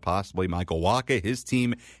then possibly Michael Wacha, his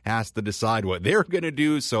team, has to decide what they're going to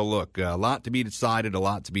do. So, look, a lot to be decided, a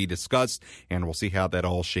lot to be discussed, and we'll see how that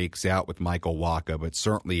all shakes out with Michael Wacha. But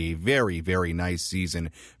certainly a very, very nice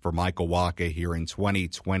season for Michael Wacha here in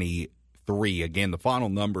 2023. Again, the final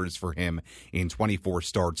numbers for him in 24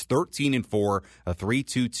 starts: 13-4, a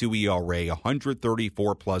 3.22 ERA,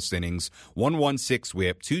 134 plus innings, 116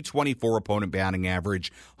 WHIP, 224 opponent batting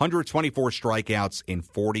average, 124 strikeouts, and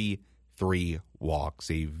 43 walks.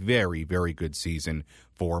 A very, very good season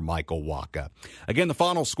for Michael Wacha. Again, the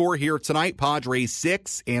final score here tonight: Padres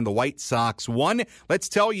 6 and the White Sox 1. Let's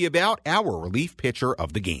tell you about our relief pitcher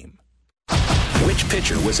of the game. Which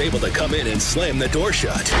pitcher was able to come in and slam the door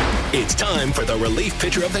shut? It's time for the relief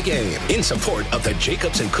pitcher of the game in support of the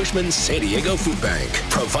Jacobs & Cushman San Diego Food Bank,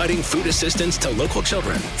 providing food assistance to local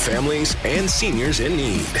children, families, and seniors in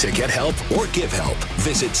need. To get help or give help,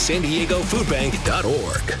 visit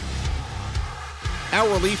SanDiegoFoodBank.org. Our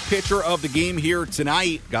relief pitcher of the game here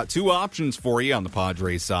tonight got two options for you on the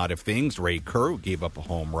Padres side of things. Ray Kerr, who gave up a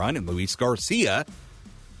home run, and Luis Garcia,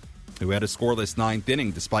 who had a scoreless ninth inning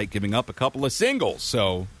despite giving up a couple of singles.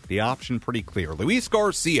 So the option pretty clear. Luis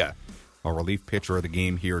Garcia, our relief pitcher of the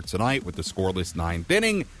game here tonight with the scoreless ninth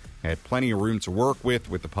inning, had plenty of room to work with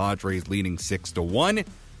the Padres leading 6-1,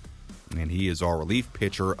 and he is our relief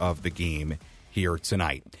pitcher of the game here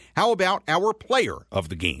tonight. How about our player of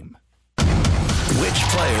the game? Which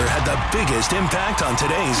player had the biggest impact on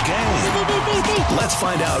today's game? Let's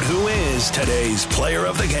find out who is today's player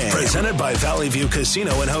of the game. Presented by Valley View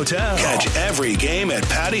Casino and Hotel. Catch every game at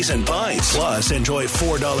Patties and Pints. Plus, enjoy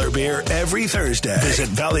 $4 beer every Thursday. Visit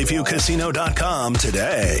valleyviewcasino.com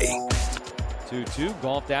today. 2-2,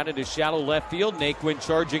 golfed out into shallow left field. Naquin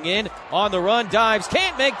charging in, on the run, dives,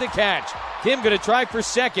 can't make the catch. Kim going to try for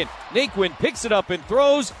second. Naquin picks it up and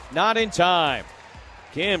throws, not in time.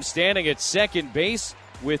 Kim standing at second base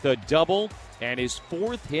with a double and his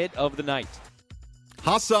fourth hit of the night.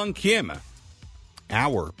 Ha-Seong Kim,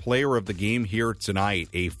 our player of the game here tonight.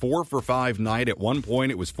 A 4-for-5 night. At one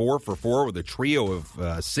point, it was 4-for-4 with a trio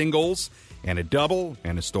of singles and a double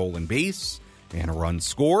and a stolen base and a run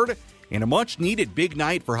scored. And a much-needed big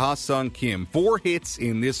night for Ha-Seong Kim. 4 hits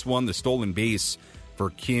in this one. The stolen base for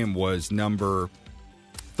Kim was number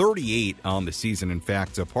 38 on the season. In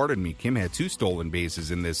fact, pardon me, Kim had 2 stolen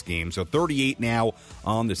bases in this game. So 38 now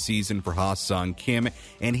on the season for Ha-Seong Kim.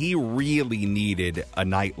 And he really needed a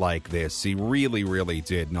night like this. He really, really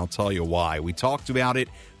did. And I'll tell you why. We talked about it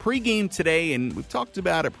pregame today, and we've talked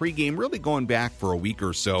about it pregame really going back for a week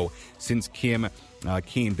or so since Kim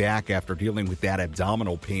came back after dealing with that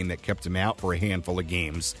abdominal pain that kept him out for a handful of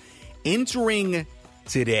games. Entering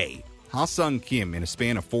today, Ha-Seong Kim, in a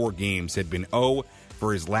span of 4 games, had been 0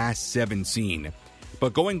 for his last 17.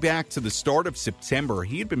 But going back to the start of September,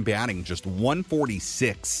 he had been batting just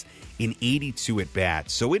 146 in 82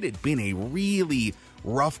 at-bats. So it had been a really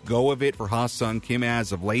rough go of it for Ha-Seong Kim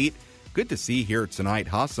as of late. Good to see here tonight.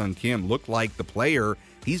 Ha-Seong Kim looked like the player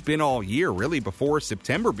he's been all year, really before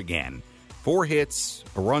September began. 4 hits,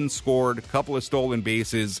 a run scored, a couple of stolen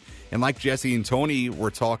bases, and like Jesse and Tony were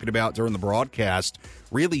talking about during the broadcast,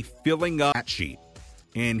 really filling up that sheet.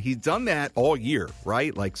 And he's done that all year,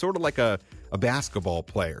 right? Like sort of like a basketball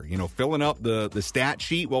player, filling up the stat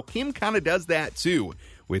sheet. Well, Kim kind of does that too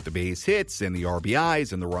with the base hits and the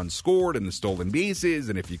RBIs and the runs scored and the stolen bases.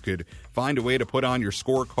 And if you could find a way to put on your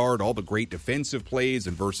scorecard all the great defensive plays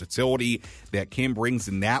and versatility that Kim brings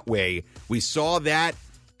in that way, we saw that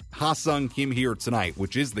Ha-Seong Kim here tonight,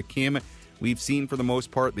 which is the Kim we've seen for the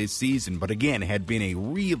most part this season, but again, had been a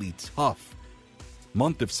really tough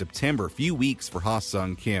month of September, few weeks for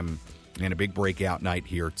Ha-Seong Kim, and a big breakout night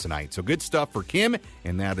here tonight. So good stuff for Kim,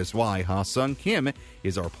 and that is why Ha-Seong Kim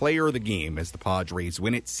is our player of the game as the Padres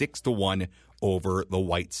win it 6-1 over the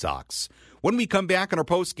White Sox. When we come back on our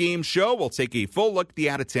post-game show, we'll take a full look at the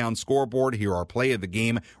out-of-town scoreboard, hear our play of the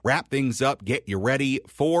game, wrap things up, get you ready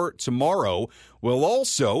for tomorrow. We'll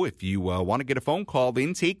also, if you want to get a phone call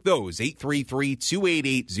in, take those,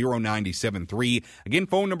 833-288-0973. Again,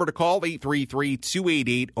 phone number to call,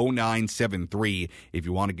 833-288-0973. If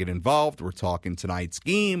you want to get involved, we're talking tonight's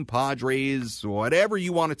game, Padres, whatever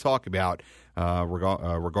you want to talk about.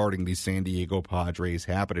 Regarding the San Diego Padres.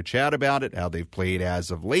 Happy to chat about it, how they've played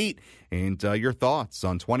as of late, and your thoughts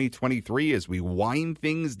on 2023 as we wind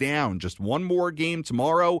things down. Just one more game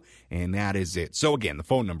tomorrow, and that is it. So again, the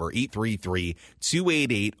phone number,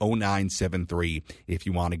 833-288-0973 if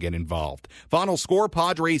you want to get involved. Final score,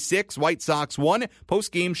 Padres 6, White Sox 1.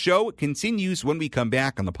 Post-game show continues when we come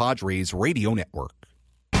back on the Padres Radio Network.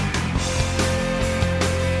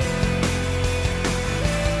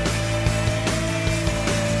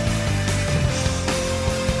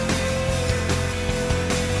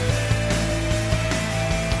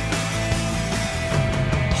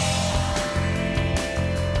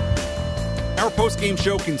 Our post-game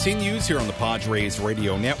show continues here on the Padres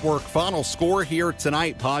Radio Network. Final score here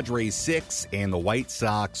tonight, Padres 6 and the White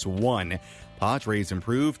Sox 1. Padres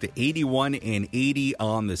improved to 81-80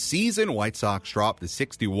 on the season. White Sox dropped to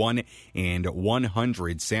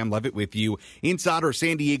 61-100. Sam Levitt with you inside our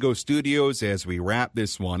San Diego studios as we wrap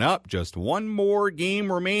this one up. Just one more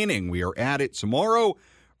game remaining. We are at it tomorrow.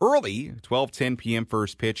 Early, 12:10 p.m.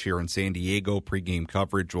 first pitch here in San Diego. Pre-game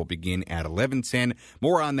coverage will begin at 11:10.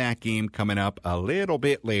 More on that game coming up a little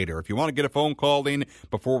bit later. If you want to get a phone call in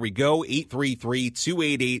before we go,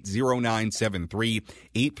 833-288-0973,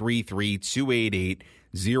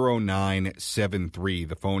 833-288-0973.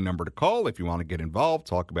 The phone number to call if you want to get involved,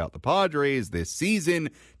 talk about the Padres this season,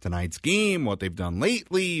 tonight's game, what they've done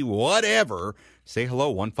lately, whatever. Say hello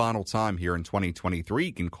one final time here in 2023.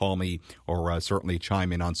 You can call me or certainly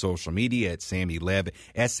chime in on social media at Sammy Lev,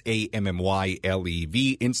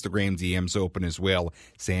 SAMMYLEV. Instagram DMs open as well.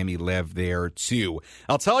 Sammy Lev there too.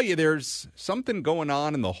 I'll tell you, there's something going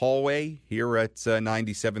on in the hallway here at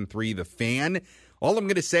 97.3 The Fan. All I'm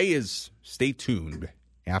going to say is stay tuned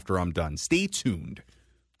after I'm done. Stay tuned.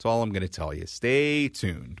 That's all I'm going to tell you. Stay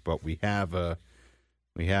tuned. But we have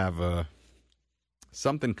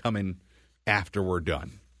something coming after we're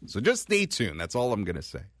done. So just stay tuned. That's all I'm going to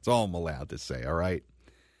say. That's all I'm allowed to say, all right?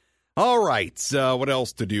 All right, what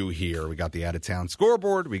else to do here? We got the out-of-town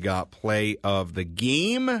scoreboard. We got play of the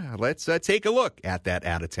game. Let's take a look at that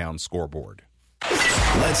out-of-town scoreboard.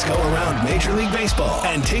 Let's go around Major League Baseball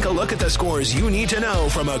and take a look at the scores you need to know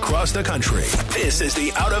from across the country. This is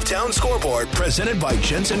the Out-of-Town Scoreboard presented by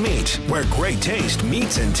Jensen Meat, where great taste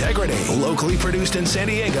meets integrity. Locally produced in San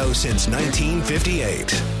Diego since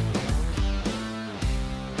 1958.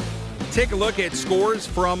 Take a look at scores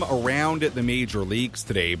from around the major leagues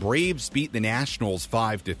today. Braves beat the Nationals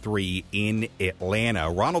 5-3 in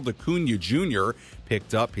Atlanta. Ronald Acuna Jr.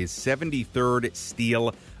 picked up his 73rd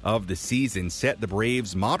steal of the season, set the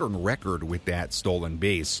Braves' modern record with that stolen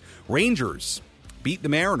base. Rangers beat the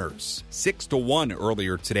Mariners 6-1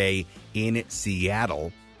 earlier today in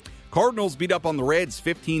Seattle. Cardinals beat up on the Reds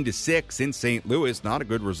 15-6 in St. Louis. Not a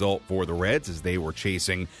good result for the Reds as they were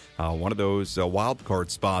chasing one of those wild card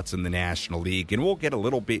spots in the National League. And we'll get a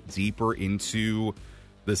little bit deeper into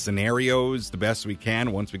the scenarios the best we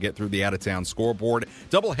can once we get through the out-of-town scoreboard.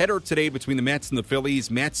 Doubleheader today between the Mets and the Phillies.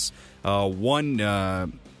 Mets won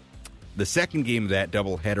the second game of that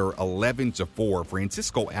doubleheader 11-4.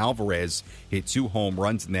 Francisco Alvarez hit 2 home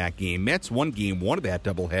runs in that game. Mets won game 1 of that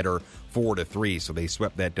doubleheader 4-3, so they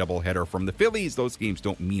swept that doubleheader from the Phillies. Those games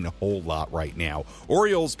don't mean a whole lot right now.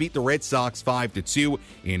 Orioles beat the Red Sox 5-2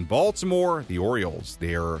 in Baltimore. The Orioles,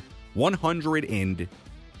 they're 100 and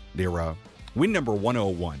they're win number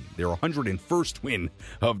 101. Their 101st win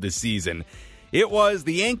of the season. It was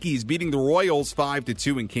the Yankees beating the Royals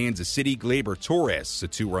 5-2 in Kansas City. Gleyber Torres, a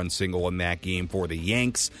 2-run single in that game for the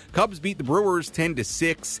Yanks. Cubs beat the Brewers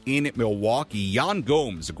 10-6 in Milwaukee. Yan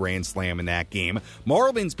Gomes, a grand slam in that game.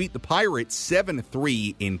 Marlins beat the Pirates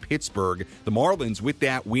 7-3 in Pittsburgh. The Marlins, with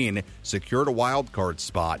that win, secured a wild card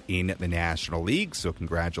spot in the National League, so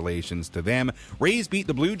congratulations to them. Rays beat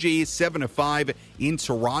the Blue Jays 7-5 in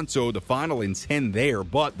Toronto, the final in 10 there,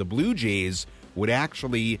 but the Blue Jays would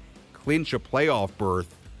actually clinch a playoff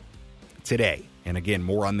berth today. And again,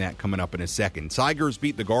 more on that coming up in a second. Tigers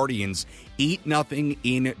beat the Guardians 8-0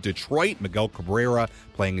 in Detroit. Miguel Cabrera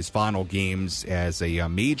playing his final games as a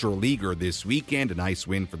major leaguer this weekend. A nice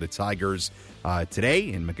win for the Tigers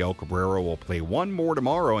today. And Miguel Cabrera will play one more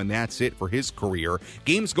tomorrow, and that's it for his career.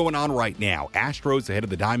 Games going on right now. Astros ahead of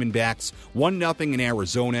the Diamondbacks, 1-0 in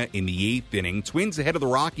Arizona in the 8th inning. Twins ahead of the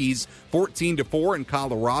Rockies, 14-4 in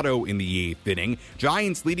Colorado in the 8th inning.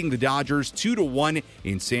 Giants leading the Dodgers 2-1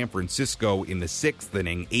 in San Francisco in the 6th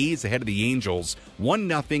inning. A's ahead of the Angels,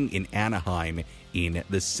 1-0 in Anaheim in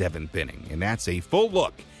the 7th inning. And that's a full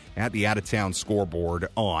look at the out-of-town scoreboard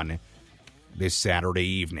on this Saturday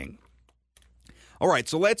evening. All right,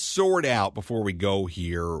 so let's sort out, before we go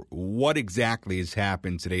here, what exactly has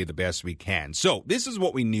happened today the best we can. So this is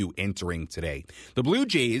what we knew entering today. The Blue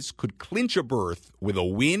Jays could clinch a berth with a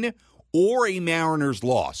win or a Mariners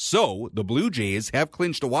loss. So the Blue Jays have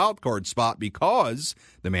clinched a wild card spot because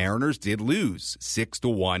the Mariners did lose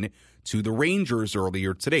 6-1 to the Rangers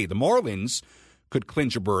earlier today. The Marlins could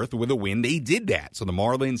clinch a berth with a win. They did that. So the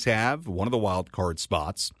Marlins have one of the wild card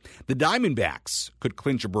spots. The Diamondbacks could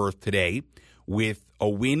clinch a berth today with a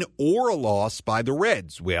win or a loss by the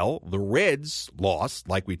Reds. Well, the Reds lost,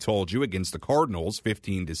 like we told you, against the Cardinals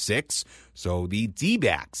 15-6. So the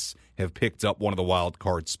D-backs have picked up one of the wild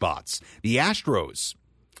card spots. The Astros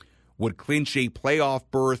would clinch a playoff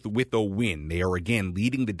berth with a win. They are again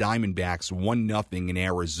leading the Diamondbacks 1-0 in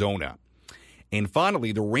Arizona. And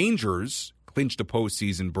finally, the Rangers clinched a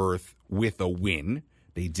postseason berth with a win.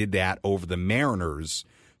 They did that over the Mariners.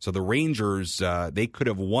 So the Rangers, they could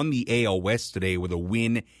have won the AL West today with a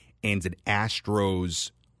win and an Astros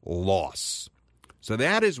loss. So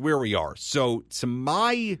that is where we are. So to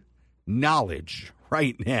my knowledge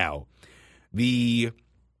right now, the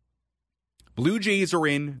Blue Jays are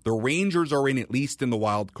in. The Rangers are in, at least in the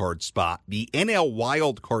wild card spot. The NL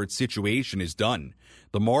wild card situation is done.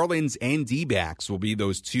 The Marlins and D-backs will be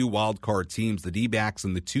those two wild card teams, the D-backs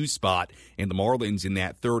in the 2 spot and the Marlins in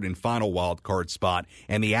that 3rd and final wild card spot.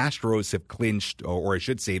 And the Astros have clinched, or I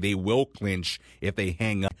should say they will clinch if they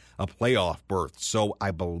hang up a playoff berth. So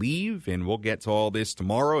I believe, and we'll get to all this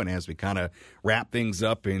tomorrow, and as we kind of wrap things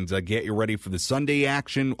up and get you ready for the Sunday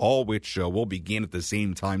action, all which will begin at the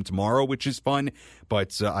same time tomorrow, which is fun.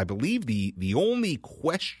 But I believe the only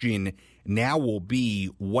question now will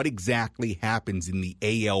be what exactly happens in the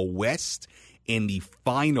AL West and the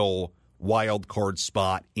final wild card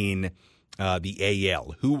spot in the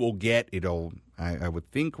AL. Who will get it'll? I would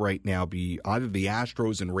think right now be either the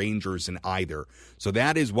Astros and Rangers in either. So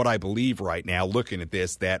that is what I believe right now, looking at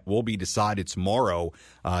this, that will be decided tomorrow.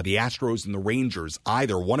 The Astros and the Rangers,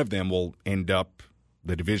 either one of them will end up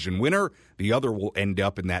the division winner. The other will end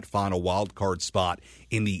up in that final wild card spot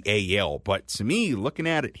in the AL. But to me, looking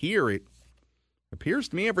at it here, it appears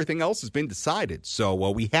to me everything else has been decided. So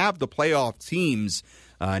we have the playoff teams.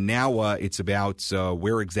 Now it's about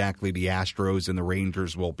where exactly the Astros and the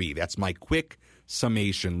Rangers will be. That's my quick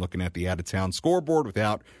summation looking at the out-of-town scoreboard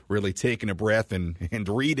without really taking a breath and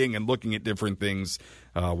reading and looking at different things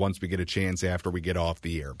once we get a chance after we get off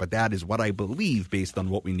the air. But that is what I believe, based on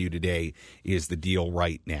what we knew today, is the deal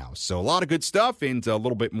right now. So a lot of good stuff and a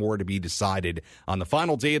little bit more to be decided on the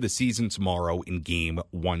final day of the season tomorrow in Game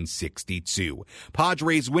 162.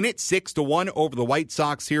 Padres win it 6-1 over the White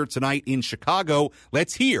Sox here tonight in Chicago.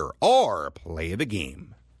 Let's hear our play of the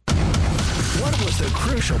game. What was the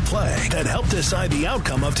crucial play that helped decide the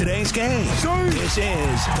outcome of today's game? This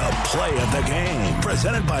is the play of the game,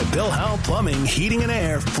 presented by Bill Howe Plumbing, Heating and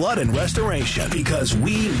Air, Flood and Restoration, because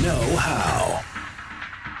we know how.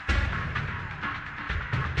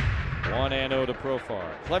 1-0 to Profar.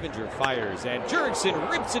 Clevenger fires, and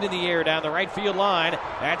Jurickson rips it in the air down the right field line.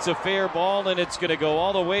 That's a fair ball, and it's going to go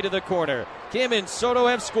all the way to the corner. Kim and Soto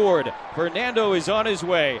have scored. Fernando is on his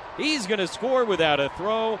way. He's going to score without a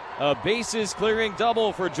throw. A bases-clearing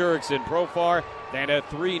double for Jurickson. Profar, and a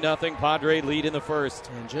 3-0 Padre lead in the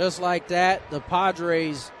first. And just like that, the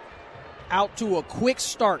Padres out to a quick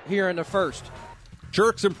start here in the first.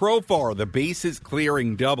 Jurickson Profar, the bases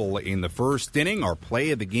clearing double in the first inning. Our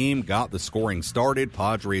play of the game got the scoring started.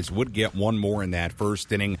 Padres would get one more in that first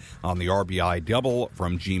inning on the RBI double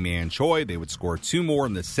from Ji-Man Choi. They would score 2 more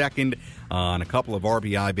in the second on a couple of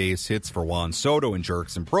RBI base hits for Juan Soto and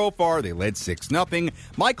Jurickson Profar. They led 6-0.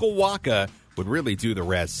 Michael Wacha would really do the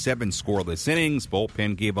rest. 7 scoreless innings.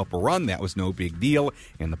 Bullpen gave up a run. That was no big deal.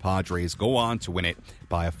 And the Padres go on to win it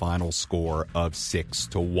by a final score of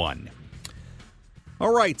 6-1.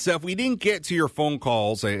 All right, so if we didn't get to your phone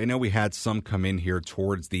calls, I know we had some come in here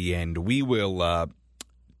towards the end. We'll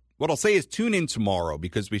What I'll say is tune in tomorrow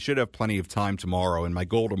because we should have plenty of time tomorrow, and my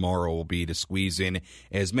goal tomorrow will be to squeeze in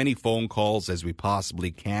as many phone calls as we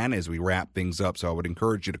possibly can as we wrap things up. So I would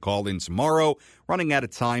encourage you to call in tomorrow. Running out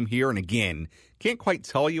of time here, and again, can't quite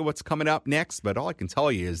tell you what's coming up next, but all I can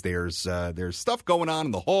tell you is there's stuff going on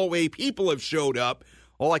in the hallway. People have showed up.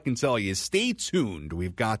 All I can tell you is stay tuned.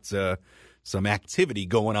 We've got some activity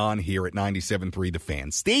going on here at 97.3 The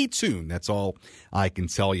Fan. Stay tuned. That's all I can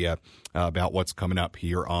tell you about what's coming up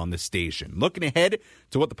here on the station. Looking ahead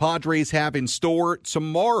to what the Padres have in store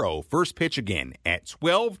tomorrow. First pitch again at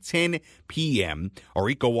 12:10 p.m. Our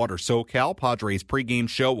Eco Water SoCal Padres pregame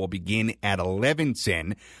show will begin at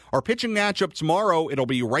 11:10. Our pitching matchup tomorrow, it'll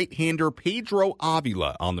be right-hander Pedro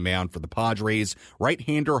Avila on the mound for the Padres,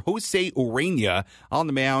 right-hander Jose Urena on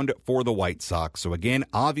the mound for the White Sox. So again,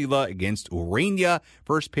 Avila against Urena,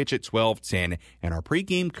 first pitch at 12:10, and our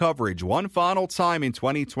pregame coverage one final time in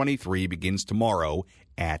 2023 begins tomorrow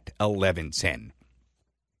at 11:10.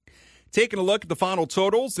 Taking a look at the final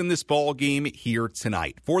totals in this ball game here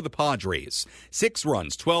tonight. For the Padres, 6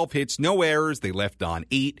 runs, 12 hits, no errors. They left on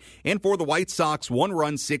 8. And for the White Sox, 1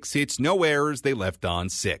 run, 6 hits, no errors. They left on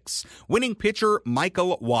 6. Winning pitcher,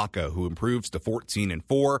 Michael Wacha, who improves to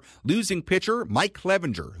 14-4. Losing pitcher, Mike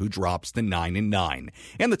Clevenger, who drops to 9-9.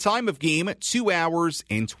 And the time of game, 2 hours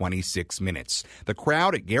and 26 minutes. The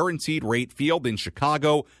crowd at Guaranteed Rate Field in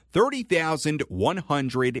Chicago,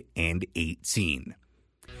 30,118.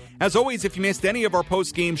 As always, if you missed any of our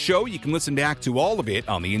post-game show, you can listen back to all of it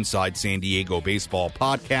on the Inside San Diego Baseball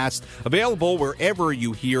podcast, available wherever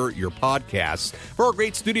you hear your podcasts. For our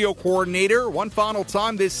great studio coordinator, one final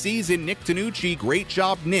time this season, Nick Tanucci. Great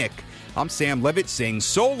job, Nick. I'm Sam Levitt saying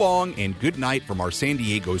so long and good night from our San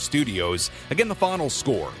Diego studios. Again, the final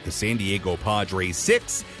score, the San Diego Padres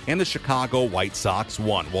 6 and the Chicago White Sox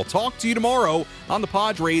 1. We'll talk to you tomorrow on the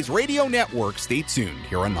Padres Radio Network. Stay tuned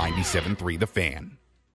here on 97.3 The Fan.